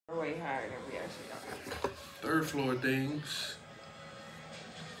way higher than we actually are. Third floor things.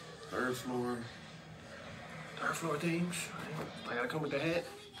 Third floor things. I gotta come with the hat.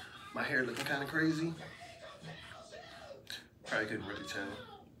 My hair looking kind of crazy. Probably couldn't really tell.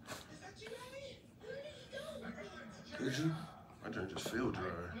 Could you? My drink just feel dry.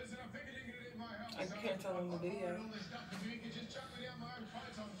 I can't tell in the video.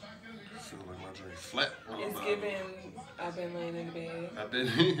 Feel like my drink flat. It's giving. I've been laying in the bed. I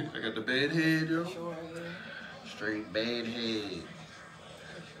got the bed head, yo. Sure, yeah. Straight bed head.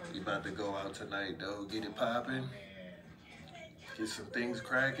 We about to go out tonight, though. Get it popping. Get some things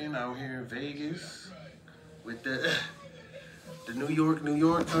cracking out here in Vegas with the New York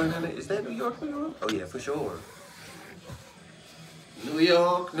joint in it. Is that New York? Oh yeah, for sure. New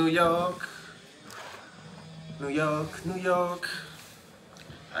York.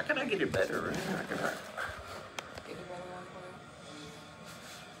 How can I get it better, right? How can I? Get it better one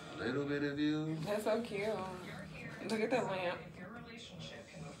point. Little bit of you. That's so cute. Look at that lamp.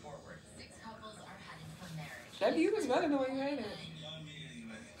 That view was better the way you made it.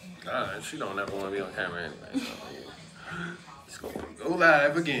 God, she don't ever want to be on camera anyway. So, let's go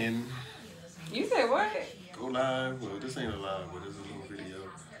live again. You said what? Go live. Well, this ain't a live, but it's a little video.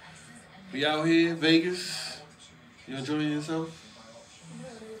 We out here, Vegas. You enjoying yourself?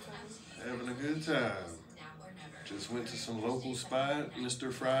 Having a good time. Just went to some local spot,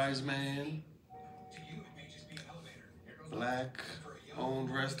 Mr. Fry's Man. Black-owned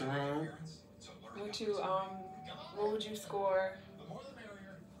restaurant. What would you score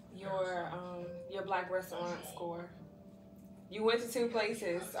your black restaurant score? You went to 2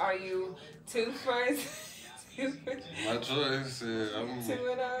 places. Are you 2 for My choice. I'm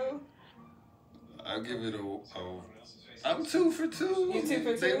 2-0? I'll give it I'm 2 for 2. You 2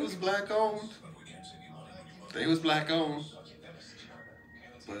 for 2? They was black owned.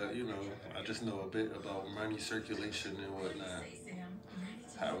 But you know, I just know a bit about money circulation and whatnot.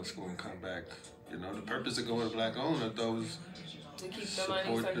 How it's going to come back. You know, the purpose of going to black owned, I thought, was to keep the money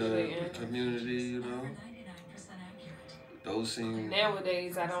support the community, you know. Those seem...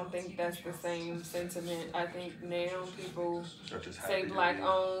 Nowadays, I don't think that's the same sentiment. I think now people say black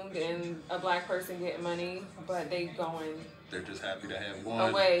owned and a black person getting money, but they're just happy to have one.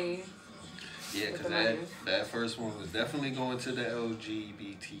 Away. Yeah, because that first one was definitely going to the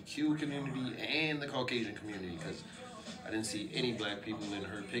LGBTQ community and the Caucasian community, because I didn't see any black people in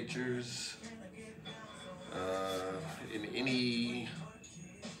her pictures,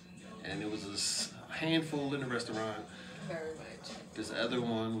 and it was a handful in the restaurant. Very much. This other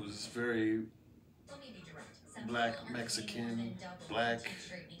one was very black Mexican, black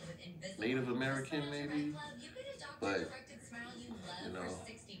Native American maybe, but you know,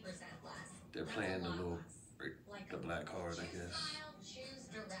 they're playing the black card, I guess.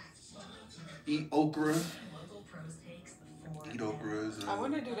 Eat okra. I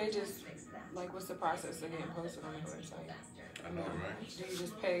wonder, do they just, like, what's the process of getting posted on the website? I know, right? Do you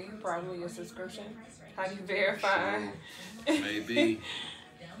just pay probably a subscription? How do you verify? Sure. Maybe.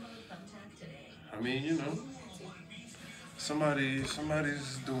 I mean, you know, somebody's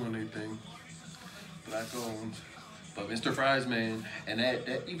doing their thing. Black owned. But Mr. Fry's Man, and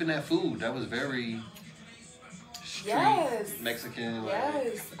that even that food, that was very street Mexican.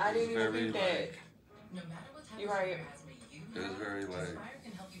 Yes, I didn't even think that. You're right. It was very like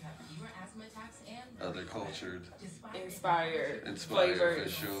other cultured, inspired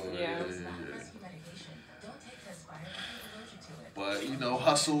flavors. For sure. Yeah. But you know,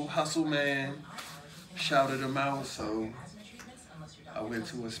 hustle man, shouted him out. So I went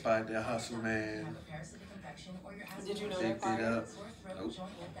to a spot that Hustle Man. Did you know picked that it up. Nope.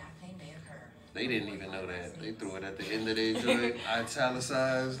 They didn't even know that. They threw it at the end of their joint,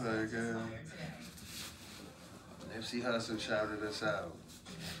 italicized, like. MC Hustle shouted us out.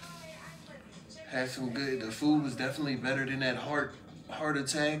 Had some good. The food was definitely better than that heart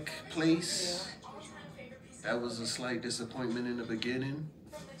attack place. Yeah. That was a slight disappointment in the beginning.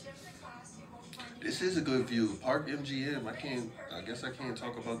 This is a good view. Park MGM. I guess I can't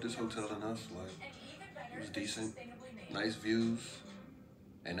talk about this hotel enough. Like, it was decent, nice views,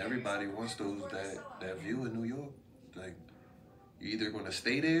 and everybody wants that view in New York. Like, you're either gonna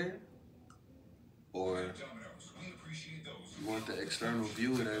stay there, or you want the external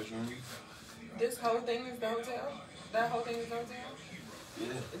view of that joint. This whole thing is the hotel? That whole thing is the hotel?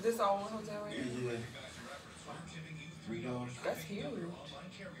 Yeah. Is this all one hotel right here? Yeah. That's huge.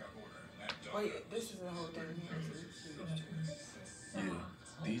 Wait, this is a whole thing.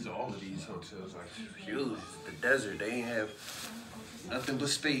 Yeah. All of these hotels are huge. The desert, they ain't have nothing but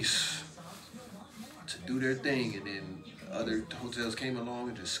space to do their thing. And then other hotels came along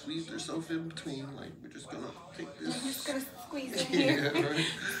and just squeezed themselves in between. Like, we're just gonna take this. I'm just gonna squeeze in here. Yeah, right.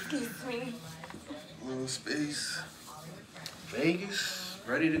 Excuse me. Little space. Vegas,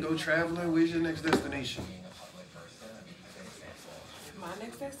 ready to go traveling? Where's your next destination? My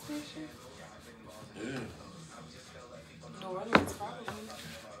next destination? Yeah. New Orleans, probably.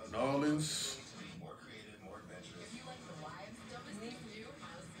 New Orleans.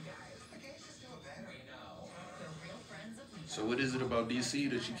 So what is it about DC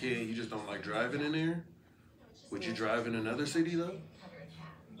that you just don't like driving in there? Would you drive in another city though?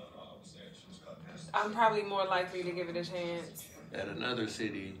 I'm probably more likely to give it a chance. At another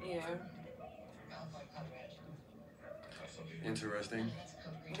city. Yeah. Interesting.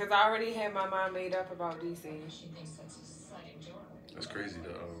 Because I already had my mind made up about DC. That's crazy,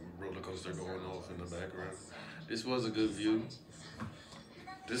 the roller coaster going off in the background. This was a good view.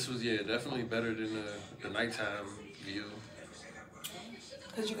 This was, definitely better than the nighttime view.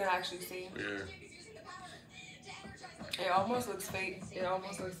 Because you can actually see. Yeah. It almost looks fake. It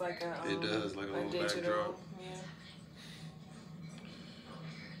almost looks like a it does, like a little digital backdrop. Yeah.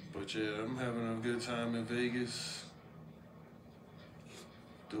 But yeah, I'm having a good time in Vegas.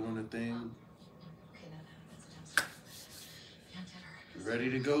 Doing the thing. Ready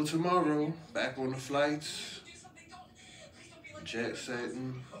to go tomorrow. Back on the flights. Jet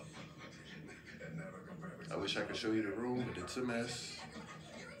setting. I wish I could show you the room, but it's a mess.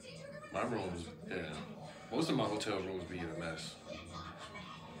 My rooms, most of my hotel rooms be a mess.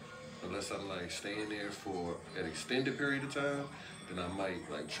 Unless I'm like staying there for an extended period of time, then I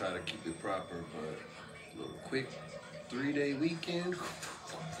might like try to keep it proper. But a little quick 3-day weekend,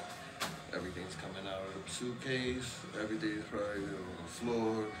 everything's coming out of the suitcase. Everything's probably on the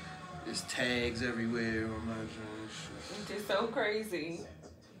floor. There's tags everywhere on my joints. It's just so crazy.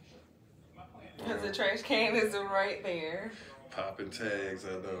 Because the trash can is right there. Popping tags,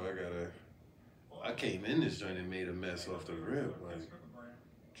 I know. I came in this joint and made a mess off the rip. Like,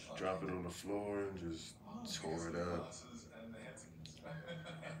 just drop it on the floor and just tore it up.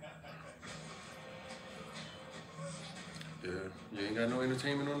 Yeah. You ain't got no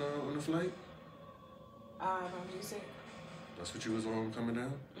entertainment on the flight? No music. That's what you was on coming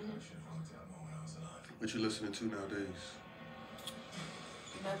down? Mm-hmm. What you listening to nowadays?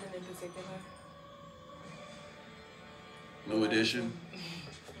 Nothing in particular. No Edition?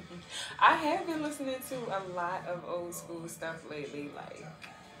 I have been listening to a lot of old school stuff lately. Like,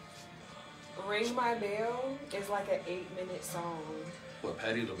 Ring My Bell is like an 8-minute song. What,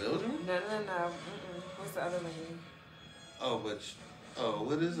 Patti LaBelle? No. What's the other lady?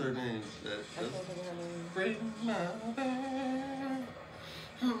 What is her name? I can't think of her name. Ring my bell.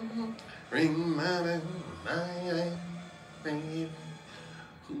 Ring my bell.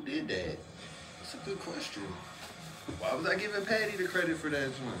 Who did that? That's a good question. Why was I giving Patti the credit for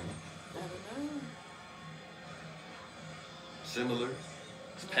that joint? I don't know. Similar.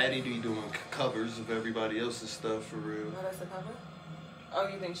 Patti be doing covers of everybody else's stuff for real. Oh, that's a cover? Oh,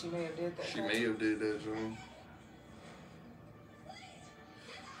 you think she may have did that? She may have did that joint.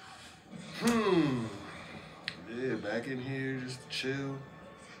 Yeah, back in here, just chill.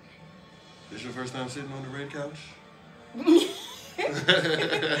 This your first time sitting on the red couch?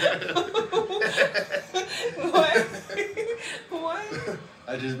 What?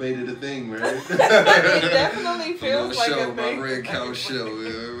 I just made it a thing, man. It definitely feels like show, a thing. my red couch show.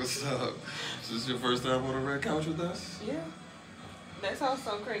 Yeah, what's up? Is this your first time on a red couch with us? Yeah. That sounds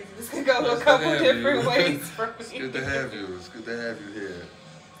so crazy. This could go a couple different ways for me. It's good to have you. It's good to have you here.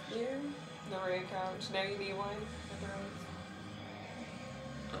 Yeah. No red couch. Now you need one.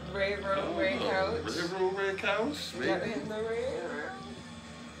 Red room, red couch. Red room, red couch. Maybe. Got him the red.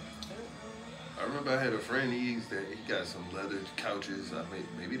 I remember I had a friend. He got some leather couches.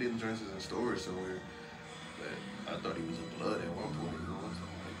 Maybe them joints is in storage somewhere. But I thought he was a blood at one point. You know, I was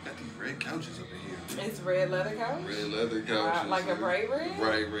like, got these red couches up in here. It's red leather couch. Red leather couches. Wow, like a bright red.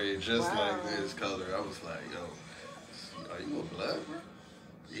 Bright red, just Wow. like this color. I was like, yo, are you a blood, bro?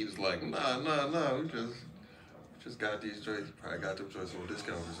 He was like, nah. We just got these joints. Probably got them joints on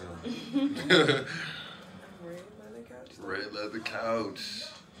discount or something. Red leather couch. Red leather couch.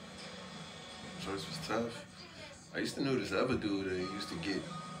 Choice was tough. I used to know this other dude that used to get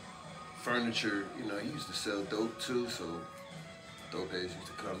furniture. You know, he used to sell dope too, so dope heads used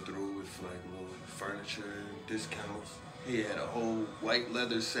to come through with like little furniture discounts. He had a whole white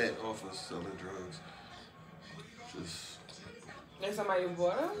leather set off of selling drugs. Just. And somebody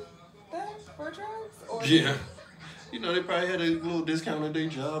bought them that for drugs? Or Yeah. You know, they probably had a little discount at their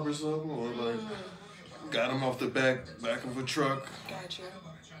job or something, or like got them off the back of a truck. Gotcha.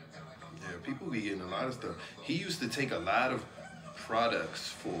 Yeah. people be getting a lot of stuff. He used to take a lot of products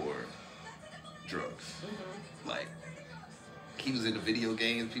for drugs. Like, he was in the video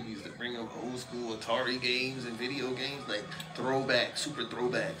games. People used to bring him old school Atari games and video games, like throwbacks, super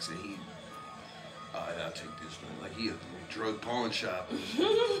throwbacks. And he, I'll take this one. Like, he a drug pawn shop.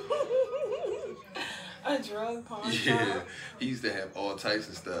 A drug pawn shop? Yeah, he used to have all types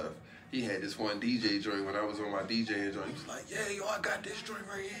of stuff. He had this one DJ joint when I was on my DJing joint. He was like, yeah, yo, I got this joint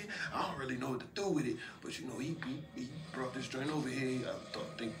right here. I don't really know what to do with it. But, you know, he brought this joint over here.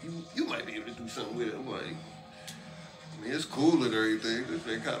 I think you might be able to do something with it. I'm like, I mean, it's cool and everything. This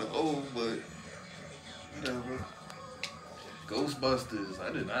thing kind of old, but whatever. Ghostbusters.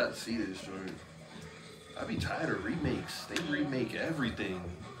 I did not see this joint. I be tired of remakes. They remake everything.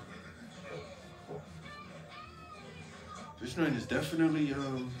 This joint is definitely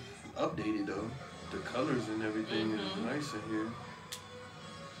updated though. The colors and everything is nice in here.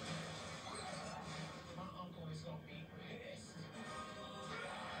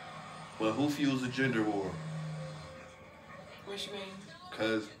 But who fuels the gender war? What you mean?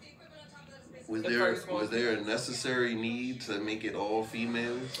 Cause was there a necessary need to make it all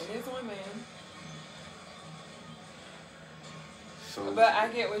females? It is one man. So, but I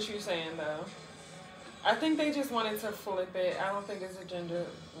get what you're saying though. I think they just wanted to flip it. I don't think it's a gender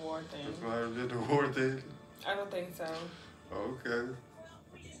war thing. It's not a gender war thing? I don't think so. Okay.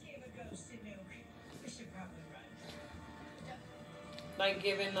 Like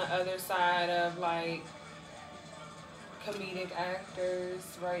giving the other side of like comedic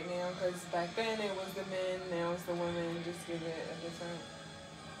actors right now, because back then it was the men, now it's the women. Just give it a different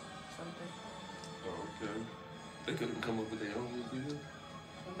something. Oh, okay. They couldn't come up with their own video.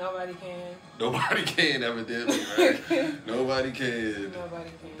 Nobody can. Nobody can, evidently, right? Nobody can. Nobody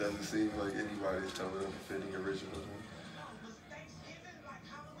can. Doesn't seem like anybody's telling them to fit the original.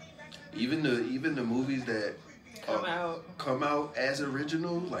 Even the movies that come out as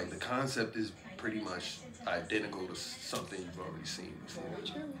original, like the concept is pretty much identical to something you've already seen before. Very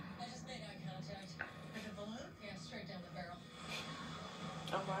true.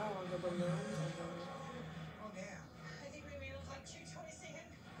 Oh wow, the balloons.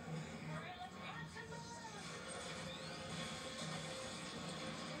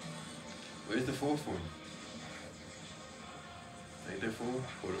 Where's the fourth one? Ain't there four?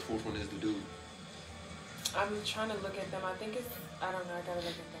 Or the fourth one is the dude? I'm trying to look at them. I think it's, I don't know, I gotta look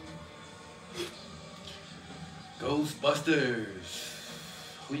at them. Ghostbusters.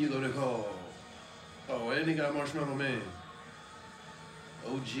 Who you gonna call? Oh, and they got Marshmallow Man.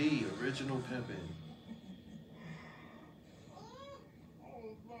 OG, original pimpin'.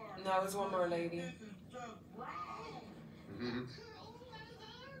 No, it's one more lady. Mm-hmm.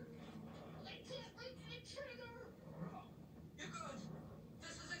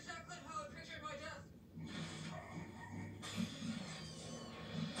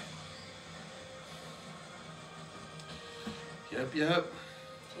 Yep.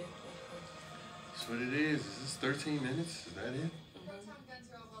 That's what it is. Is this 13 minutes? Is that it?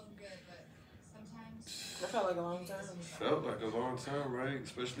 That felt like a long time. Felt like a long time, right?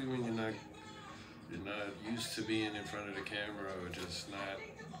 Especially when you're not used to being in front of the camera, or just not.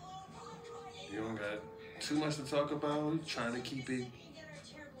 You don't got too much to talk about. You're trying to keep it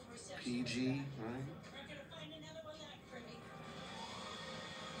PG, right?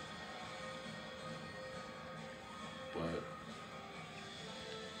 But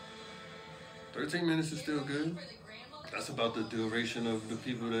 13 minutes is still good. That's about the duration of the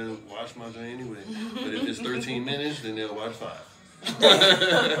people that watch my thing anyway. But if it's 13 minutes, then they'll watch 5.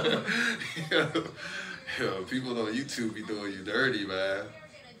 Yo, people on YouTube be doing you dirty, man.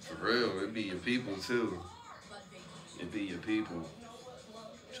 For real, it be your people too. It be your people.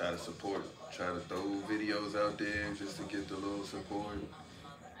 Try to support, try to throw videos out there just to get the little support.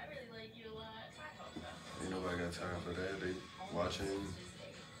 Ain't nobody got time for that. They watching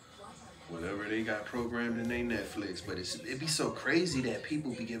whatever they got programmed in their Netflix. But it be so crazy that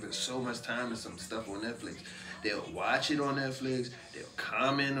people be giving so much time to some stuff on Netflix. They'll watch it on Netflix. They'll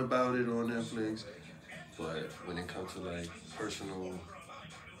comment about it on Netflix. But when it comes to like personal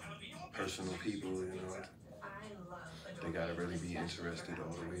people, you know, they gotta really be interested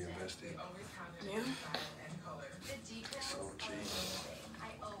all the way invested. Yeah. So, geez.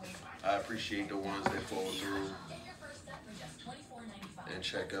 I appreciate the ones that fall through and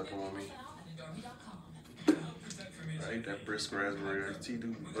check up on me. Right? That brisk raspberry tea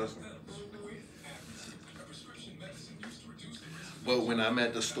do busting. But when I'm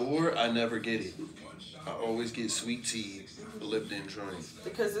at the store, I never get it. I always get sweet tea, Lipton drink.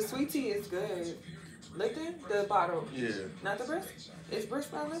 Because the sweet tea is good. Lipton? The bottle. Yeah. Not the Brisk? Is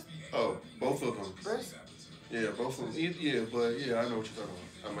Brisk by Lipton? Oh, both of them. Brisk? Yeah, both of them. Yeah, but yeah, I know what you're talking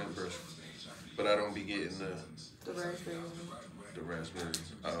about. I meant Brisk. But I don't be getting The raspberry one. the raspberry.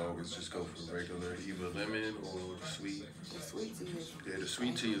 I always just go for regular, either lemon or the sweet. The sweet tea is... Yeah, the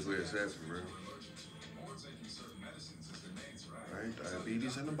sweet tea is where it's at for real. Right,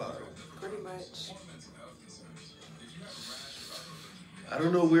 diabetes in the bottle. Pretty much. I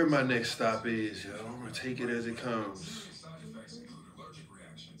don't know where my next stop is, yo. I'm gonna take it as it comes.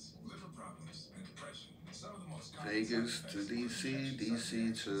 Vegas to DC,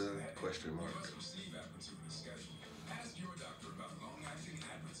 DC to question mark.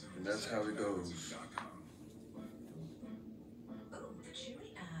 And that's how it goes. Oh, the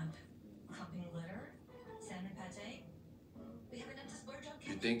Chewy app. Clumping litter, salmon pate. We have enough to splurge on.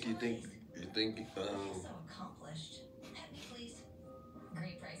 You think, So accomplished. Pet me, please.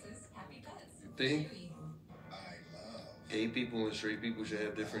 Great prices, happy pets. you think Chewy. gay people and straight people should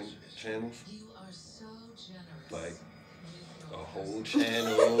have different channels? You are so generous. Like a whole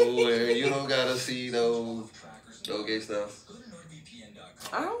channel where you don't gotta see no gay stuff.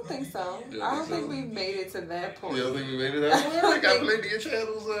 I don't think so. You don't I don't think think so? we've made it to that point. You don't think we made it that far? They got plenty of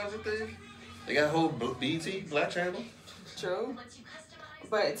channels and everything. They got a whole BT, Black Channel. True.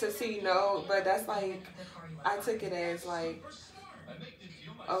 But to see but that's like, I took it as like,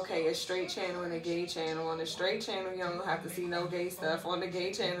 okay, a straight channel and a gay channel. On the straight channel, you don't have to see no gay stuff. On the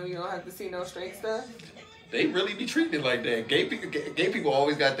gay channel, you don't have to see no straight stuff. They really be treating it like that. Gay people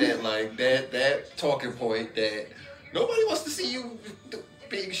always got that like that talking point that nobody wants to see you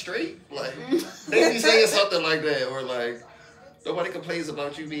being straight. Like they be saying something like that, or like nobody complains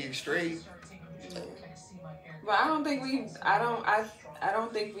about you being straight. But I don't think I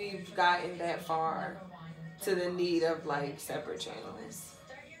don't think we've gotten that far to the need of like separate channels.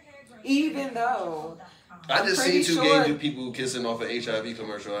 Even though I just pretty seen two sure- gay people kissing off an HIV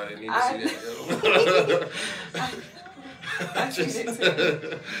commercial. I didn't even see that. I seen it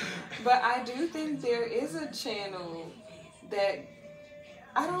too. But I do think there is a channel that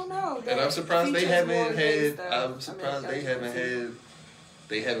I don't know. And I'm surprised they features more haven't gay had. stuff. I'm surprised they haven't had.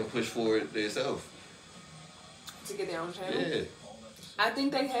 They haven't pushed for it themselves. To get their own channel. Yeah, I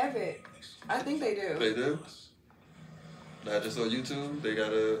think they have it. I think they do. they do. Not just on YouTube. They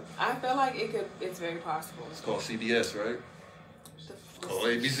got a. I feel like it's very possible. It's called CBS, right? The- Called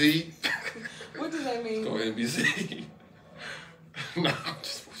ABC. What does that mean? Called NBC. No, I'm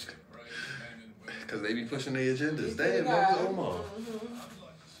just because they be pushing their agendas. Damn, that was Omar.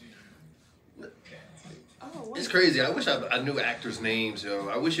 Oh, what? It's crazy. I wish I knew actors' names, yo.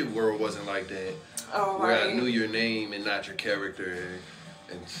 I wish your world wasn't like that. Oh, Where right. I knew your name and not your character,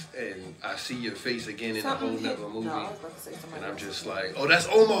 and I see your face again in a whole nother movie, No, I was about to say something. and I'm just like, oh, that's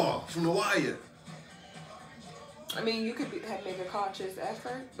Omar from The Wire. I mean, you could have made a conscious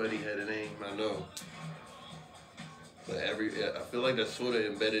effort. But he had a name, I know. But I feel like that's sort of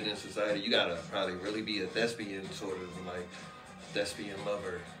embedded in society. You gotta probably really be a thespian, sort of like thespian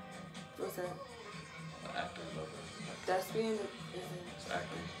lover, What's that? actor lover, Thespian is it's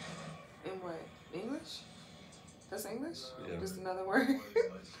acting. in what? English? That's English? Yeah. Just another word?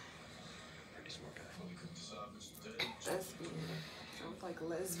 Pretty smart guy. Thespian. Sounds like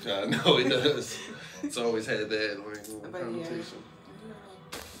lesbian. I know it does. It's always had that like, But connotation.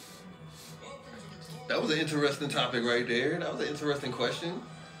 That was an interesting topic right there. That was an interesting question.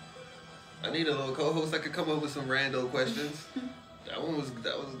 I need a little co-host that could come up with some random questions. That was a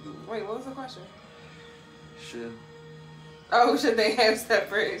good one. Wait, what was the question? Should Should they have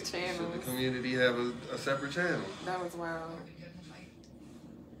separate the channels? community have a separate channel? That was wild.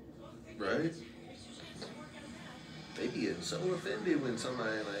 Right? They be getting so offended when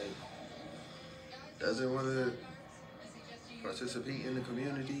somebody like doesn't want to participate in the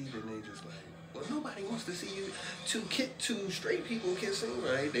community. Then they just like, well, nobody wants to see you two straight people kissing,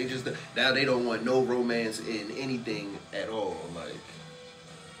 right? They just now they don't want no romance in anything at all. Like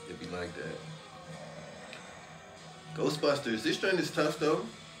it'd be like that. Ghostbusters. This joint is tough though.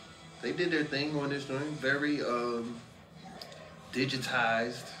 They did their thing on this joint. Very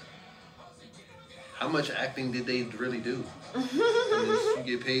digitized. How much acting did they really do? You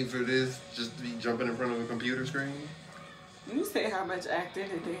get paid for this just to be jumping in front of a computer screen? You say how much acting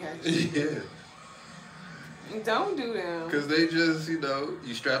did they have? Yeah. Don't do them. Because they just,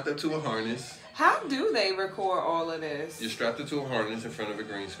 you strapped up to a harness. How do they record all of this? You're strapped up to a harness in front of a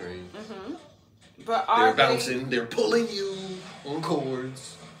green screen. Mm-hmm. But They're bouncing. They're pulling you on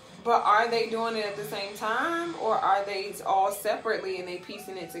cords. But are they doing it at the same time, or are they all separately and they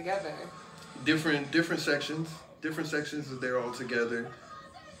piecing it together? Different sections. Different sections. They're all together.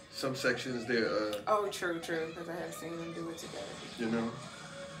 some sections they're Oh, true, because I have seen them do it together. you know.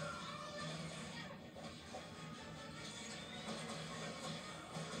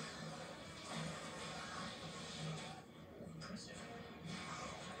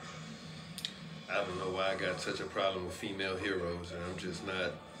 I don't know why I got such a problem with female heroes, and I'm just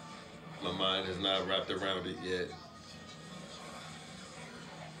not. My mind is not wrapped around it yet.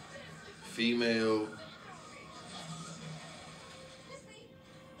 Female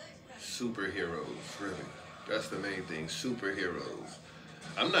superheroes, really. That's the main thing. Superheroes.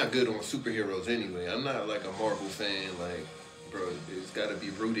 I'm not good on superheroes anyway. I'm not like a Marvel fan. Like, bro, it's got to be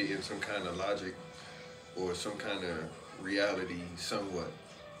rooted in some kind of logic or some kind of reality, somewhat.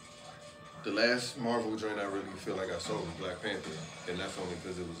 The last Marvel joint I really feel like I saw was Black Panther, and that's only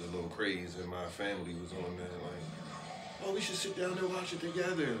because it was a little craze and my family was on that. Like, oh, we should sit down and watch it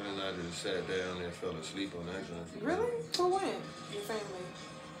together, and I just sat down and fell asleep on that joint. Really? For when? Your family?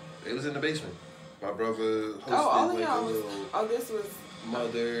 It was in the basement. My brother hosted all of like y'all a was. little Oh, this was.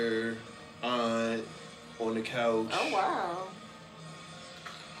 mother, aunt on the couch. Oh wow.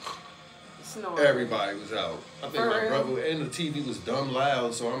 Snoring. Everybody was out. I think For my real? brother and the TV was dumb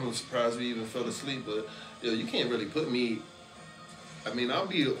loud, so I'm surprised we even fell asleep. But yo, you can't really put me. I mean, I'll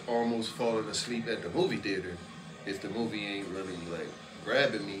be almost falling asleep at the movie theater if the movie ain't really like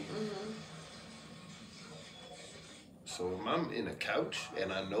grabbing me. Mm-hmm. So if I'm in a couch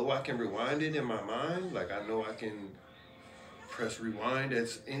and I know I can rewind it in my mind, like I know I can press rewind at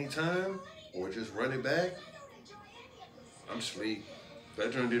any time or just run it back, I'm asleep.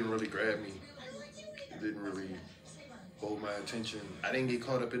 That joint didn't really grab me. It didn't really hold my attention. I didn't get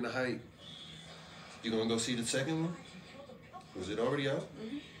caught up in the hype. You gonna go see the second one? Was it already out?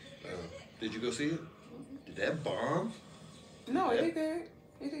 Mm-hmm. Did you go see it? Did that bomb? No, it did good.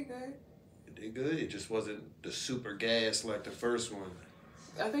 It did good. It did good. It just wasn't the super gas like the first one.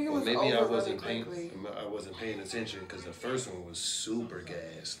 I think it Or was maybe over I wasn't really paying. quickly. I wasn't paying attention because the first one was super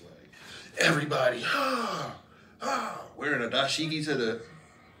gas. Like everybody, wearing a dashiki to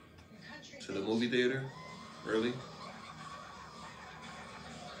the movie theater. Really?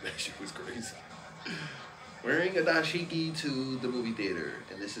 That shit was crazy. Wearing a dashiki to the movie theater,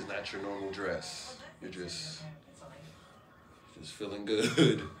 and this is not your normal dress. You're just feeling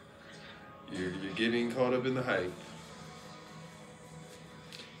good. You're getting caught up in the hype.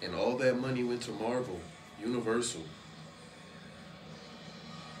 And all that money went to Marvel, Universal.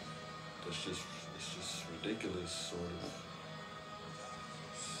 It's just ridiculous, sort of.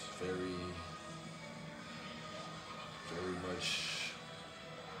 It's very much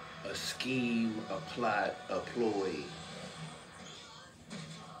a scheme, a plot, a ploy.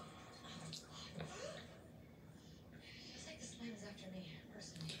 It's like this plan is after me,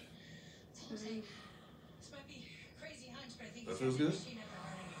 personally. That's all I'm saying. This might be a crazy hunch, but I think That feels good?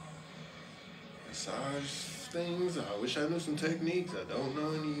 Massage things. I wish I knew some techniques. I don't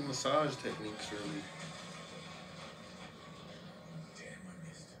know any massage techniques really.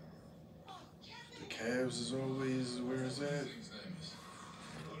 The calves is always where is that?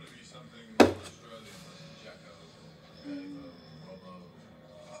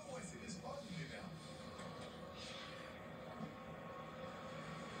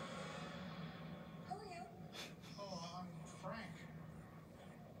 Who are you? Oh, I'm Frank.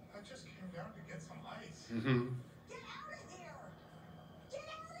 I just came down to get some ice. Mm-hmm. Get out of here! Get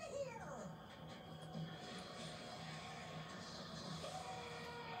out of here!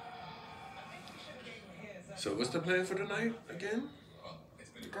 So what's the plan for the night again?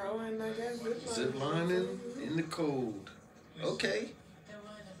 Going, I guess. Zip lining in the cold. Okay. Don't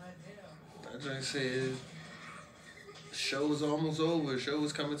mind if I do. I just said show is almost over. Show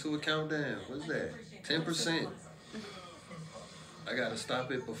is coming to a countdown. What's that? 10%. I gotta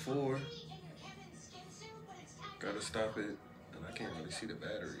stop it before. Gotta stop it. And I can't really see the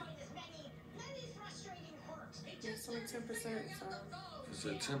battery. It's only 10%. So. It's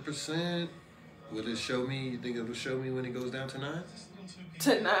at 10%. Will it show me? You think it'll show me when it goes down to 9?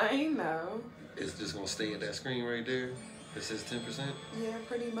 To 9, no. It's just gonna stay at that screen right there. It says 10%. Yeah,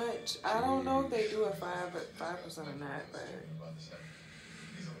 pretty much. I don't know if they do a 5% or not, but.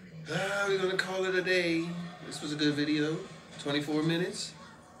 We're gonna call it a day. This was a good video. 24 minutes.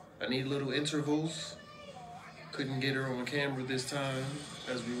 I need little intervals. Couldn't get her on camera this time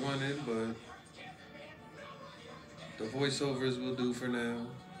as we wanted, but the voiceovers will do for now.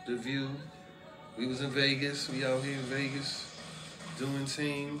 The view. We was in Vegas. We out here in Vegas doing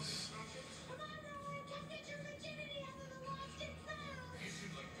things.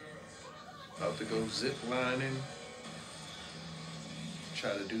 About to go zip lining.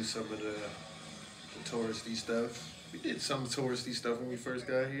 Try to do some of the touristy stuff. We did some touristy stuff when we first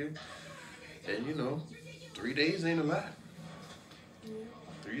got here. And, you know, 3 days ain't a lot.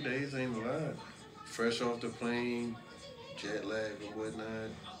 3 days ain't a lot. Fresh off the plane, jet lag and whatnot.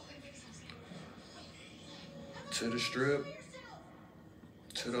 To the strip,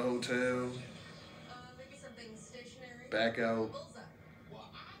 to the hotel, back out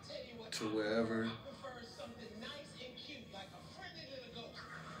to wherever.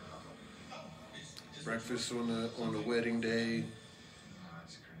 Breakfast on the wedding day,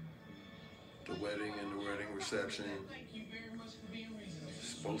 the wedding and the wedding reception.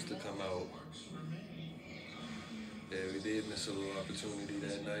 Supposed to come out. Yeah, we did miss a little opportunity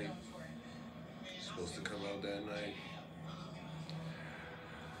that night. Supposed to come out that night.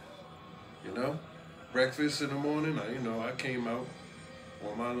 You know, breakfast in the morning. I came out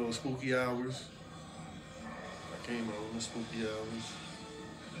on my little spooky hours. I came out on the spooky hours.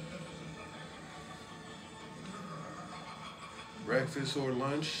 Breakfast or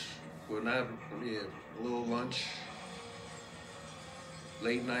lunch. Well, not, a little lunch.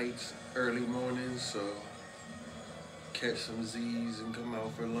 Late nights, early mornings, so catch some Z's and come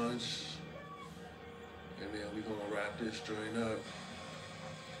out for lunch. And then we're gonna wrap this joint up.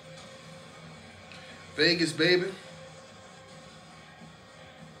 Vegas, baby.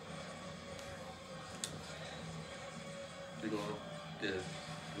 You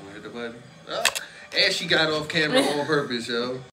gonna hit the button? Oh. And she got off camera on purpose, yo.